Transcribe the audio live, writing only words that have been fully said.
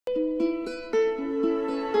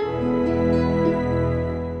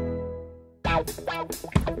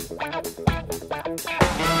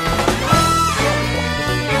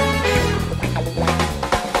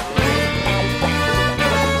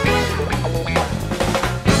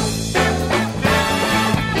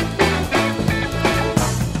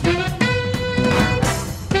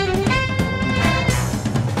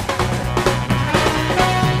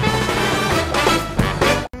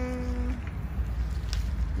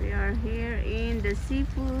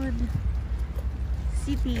Seafood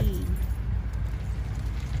City. You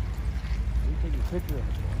taking a picture of it?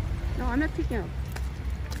 No, I'm not taking a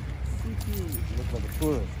city. You look like a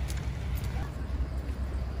tourist.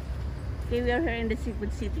 Okay, we are here in the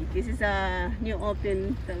Seafood City. This is a new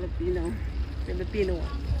open Filipino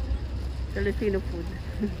food.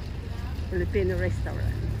 Filipino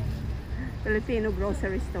restaurant. Filipino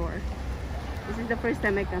grocery store. This is the first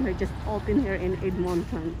time I come here. Just open here in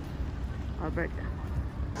Edmonton, Alberta.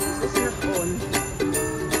 This is not on.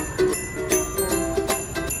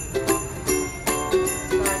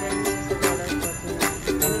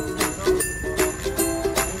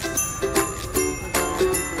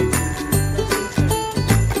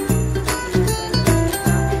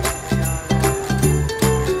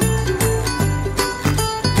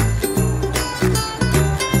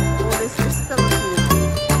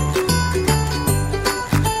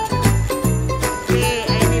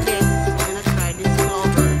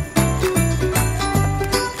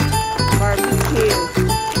 Barbie.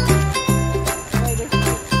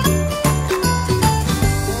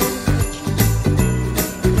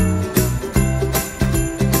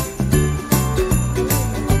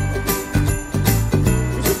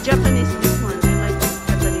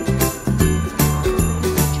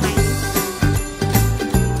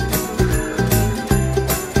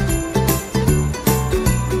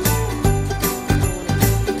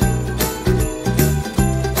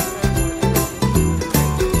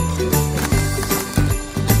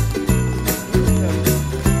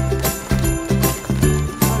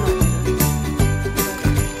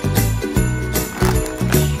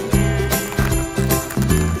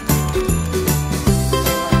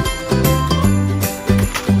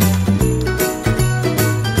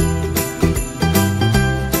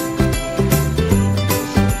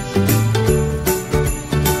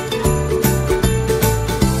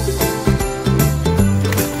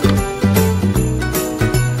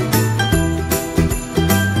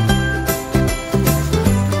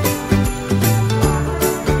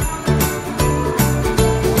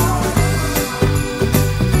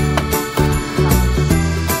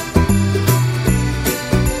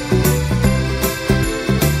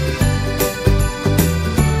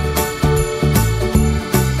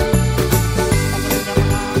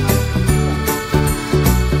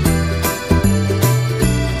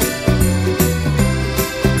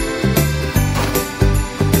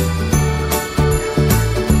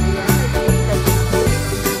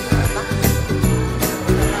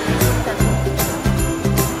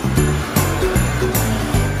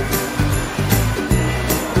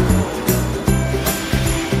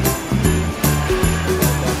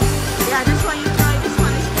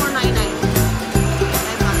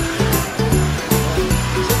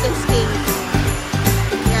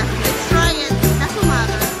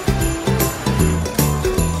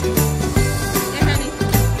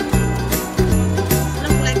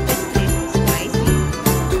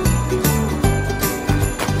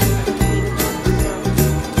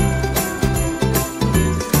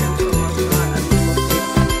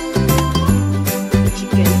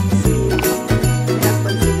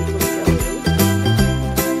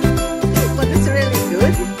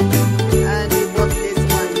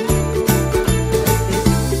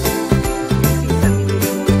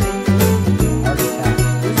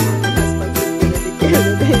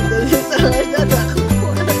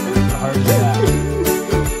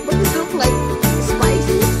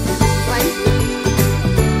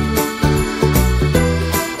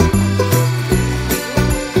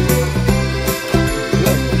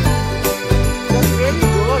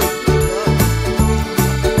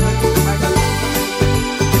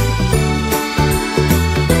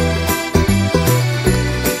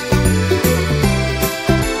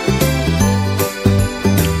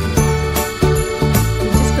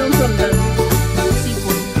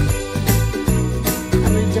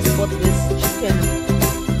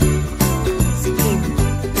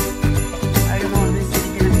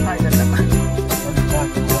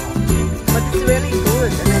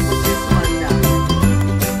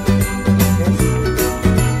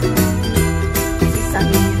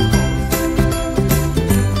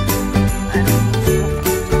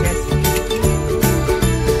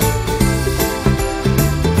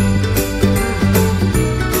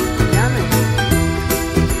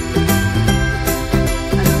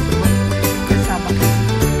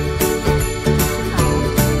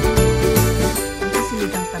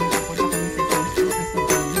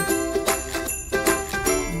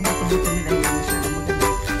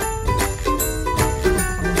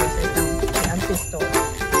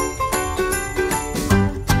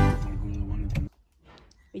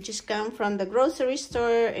 I'm from the grocery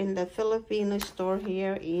store in the Filipino store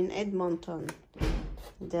here in Edmonton.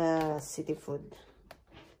 The city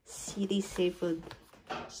seafood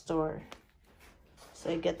store. So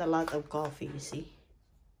I get a lot of coffee, you see.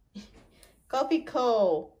 Coffee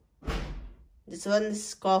Co. This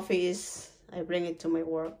one's coffee is, I bring it to my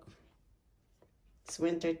work. It's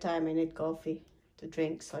winter time, I need coffee to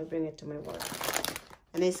drink, so I bring it to my work.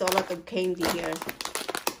 And there's a lot of candy here.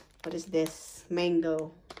 What is this?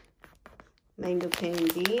 Mango. Mango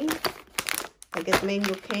candy. I get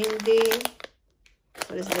mango candy.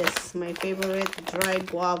 What is this? My favorite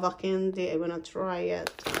dried guava candy. I wanna try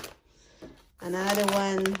it. Another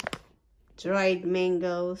one, dried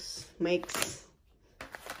mangoes mix.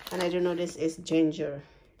 And I don't know, this is ginger.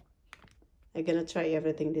 I'm gonna try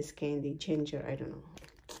everything, this candy. Ginger, I don't know.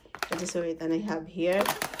 I just wait, and I have here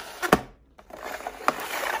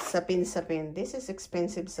sapin. This is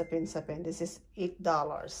expensive sapin. This is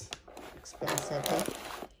 $8. Expensive, eh?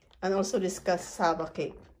 And also this cassava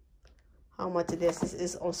cake. How much this? This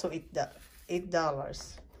is also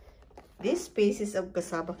 $8. This pieces of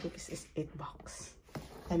cassava cookies is $8.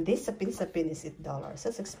 And this sapin is $8.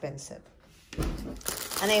 That's expensive.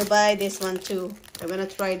 And I buy this one too. I'm gonna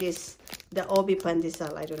try this. The Obi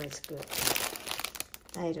Pandesal. I don't know, it's good.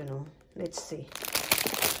 I don't know. Let's see.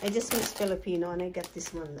 I just mix Filipino and I get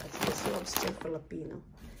this one. That's this lobster Filipino.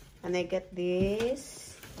 And I get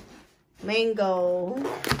this mango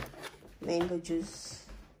juice.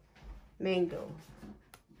 Mango.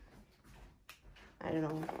 I don't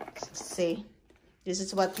know. Let's see. This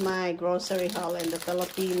is what my grocery haul in the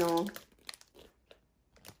Filipino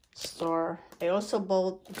store. I also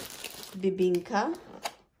bought bibingka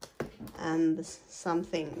and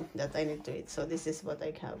something that I need to eat. So this is what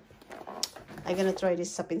I have. I'm gonna try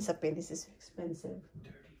this sapin. This is expensive.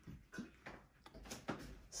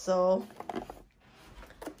 So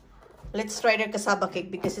let's try the cassava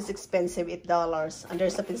cake because it's expensive, $8. And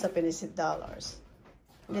their sapin is $8.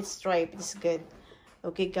 Let's try it. It's good.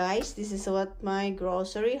 Okay guys, this is what my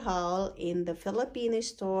grocery haul in the Filipino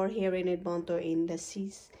store here in Edmonton in the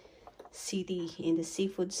seafood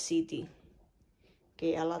city.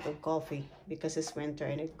 Okay, a lot of coffee because it's winter.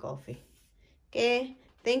 I need coffee. Okay,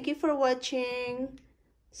 thank you for watching.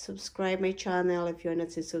 Subscribe my channel if you're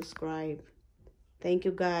not subscribed. Thank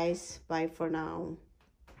you guys. Bye for now.